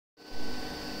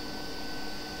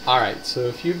Alright, so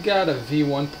if you've got a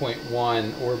V1.1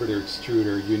 orbiter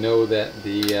extruder, you know that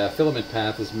the filament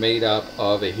path is made up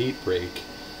of a heat break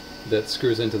that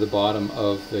screws into the bottom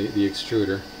of the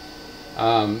extruder.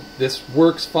 This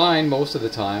works fine most of the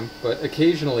time, but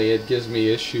occasionally it gives me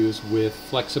issues with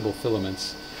flexible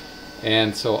filaments.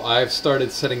 And so I've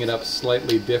started setting it up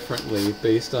slightly differently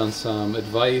based on some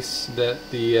advice that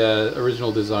the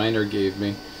original designer gave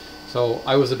me. So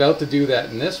I was about to do that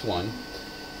in this one.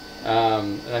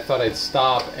 And I thought I'd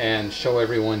stop and show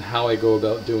everyone how I go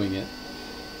about doing it.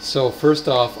 So first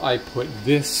off, I put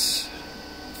this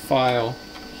file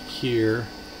here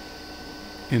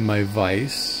in my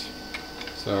vise.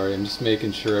 Sorry, I'm just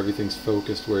making sure everything's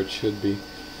focused where it should be.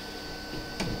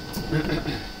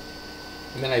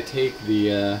 And then I take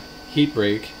the heat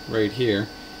break right here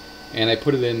and I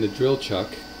put it in the drill chuck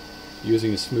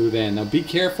using a smooth end. Now be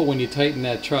careful when you tighten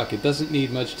that chuck. It doesn't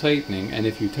need much tightening, and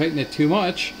if you tighten it too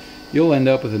much, you'll end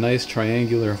up with a nice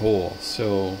triangular hole.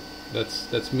 So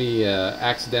that's me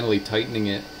accidentally tightening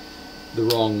it the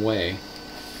wrong way.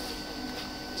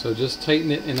 So just tighten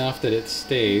it enough that it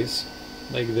stays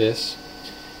like this.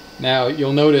 Now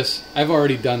you'll notice I've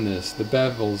already done this. The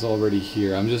bevel's already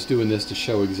here. I'm just doing this to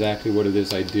show exactly what it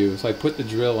is I do. So I put the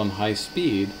drill on high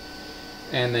speed,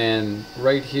 and then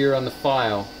right here on the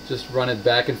file just run it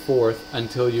back and forth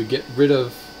until you get rid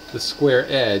of the square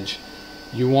edge.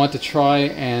 You want to try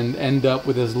and end up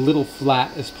with as little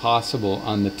flat as possible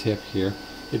on the tip here.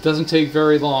 It doesn't take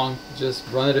very long. Just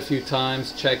run it a few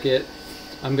times, check it.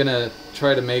 I'm gonna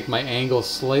try to make my angle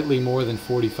slightly more than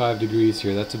 45 degrees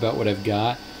here. That's about what I've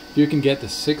got. If you can get to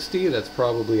 60, that's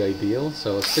probably ideal.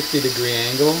 So a 60-degree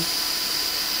angle,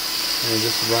 and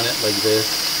just run it like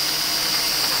this.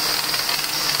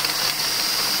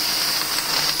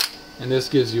 And this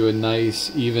gives you a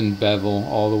nice even bevel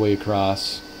all the way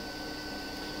across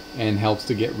and helps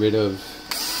to get rid of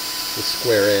the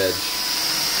square edge.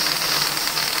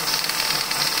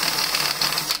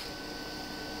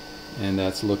 And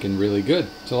that's looking really good.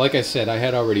 So like I said, I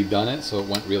had already done it, so it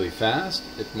went really fast.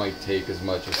 It might take as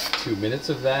much as 2 minutes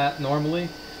of that normally.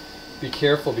 Be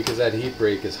careful because that heat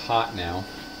break is hot now.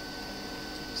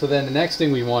 So then the next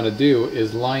thing we want to do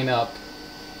is line up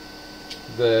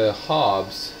the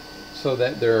hobs so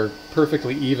that they're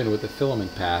perfectly even with the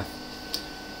filament path.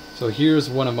 So here's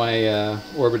one of my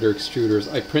orbiter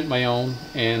extruders. I print my own,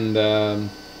 and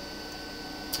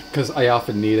because I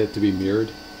often need it to be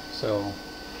mirrored. So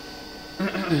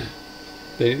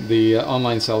the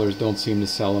online sellers don't seem to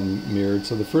sell them mirrored.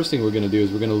 So the first thing we're going to do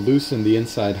is we're going to loosen the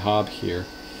inside hob here.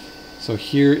 So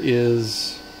here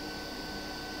is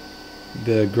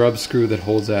the grub screw that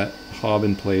holds that hob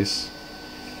in place.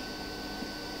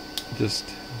 Just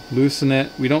loosen it.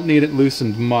 We don't need it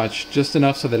loosened much, just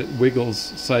enough so that it wiggles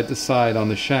side to side on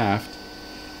the shaft,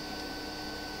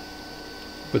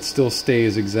 but still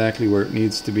stays exactly where it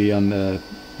needs to be on the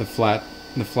flat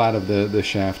of the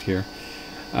shaft here.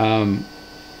 Now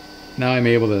I'm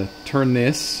able to turn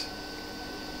this,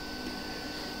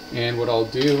 and what I'll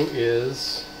do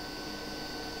is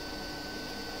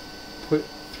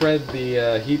thread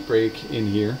the heat break in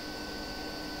here.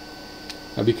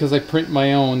 Now because I print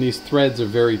my own, these threads are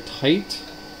very tight,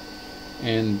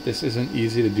 and this isn't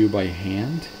easy to do by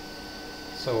hand.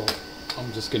 So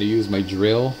I'm just going to use my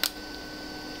drill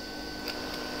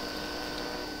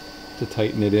to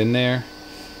tighten it in there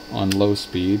on low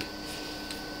speed.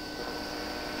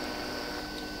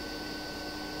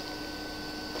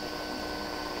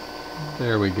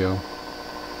 There we go.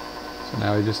 So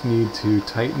now I just need to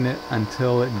tighten it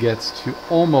until it gets to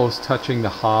almost touching the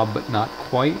hob, but not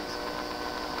quite.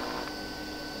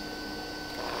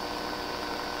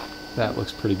 That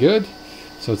looks pretty good.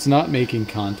 So it's not making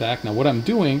contact. Now what I'm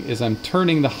doing is I'm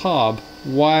turning the hob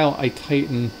while I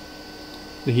tighten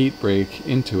the heat break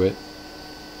into it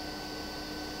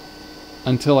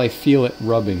until I feel it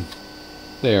rubbing.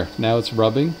 There, now it's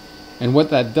rubbing. And what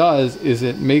that does is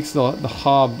it makes the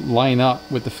hob line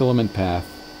up with the filament path,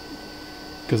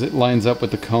 because it lines up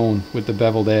with the cone, with the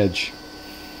beveled edge.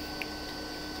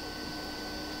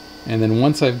 And then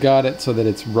once I've got it so that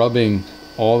it's rubbing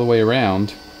all the way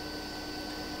around,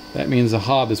 that means the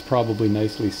hob is probably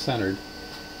nicely centered.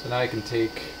 So now I can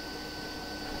take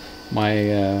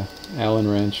my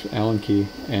Allen key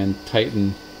and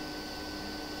tighten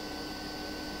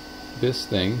this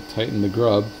thing, tighten the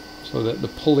grub, so that the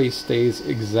pulley stays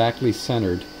exactly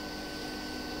centered.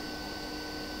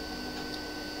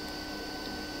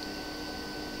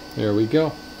 There we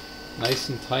go. Nice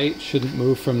and tight, shouldn't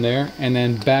move from there. And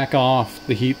then back off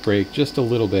the heat break just a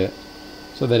little bit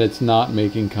so that it's not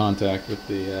making contact with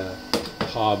the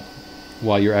hob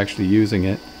while you're actually using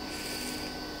it.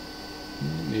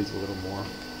 It needs a little more.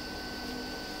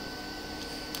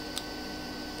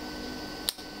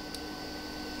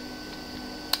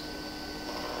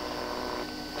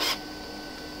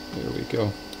 There we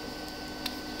go.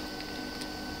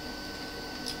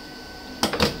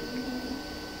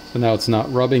 So now it's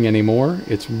not rubbing anymore.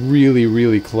 It's really,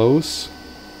 really close.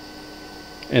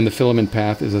 And the filament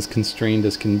path is as constrained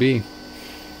as can be.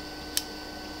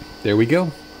 There we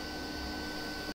go.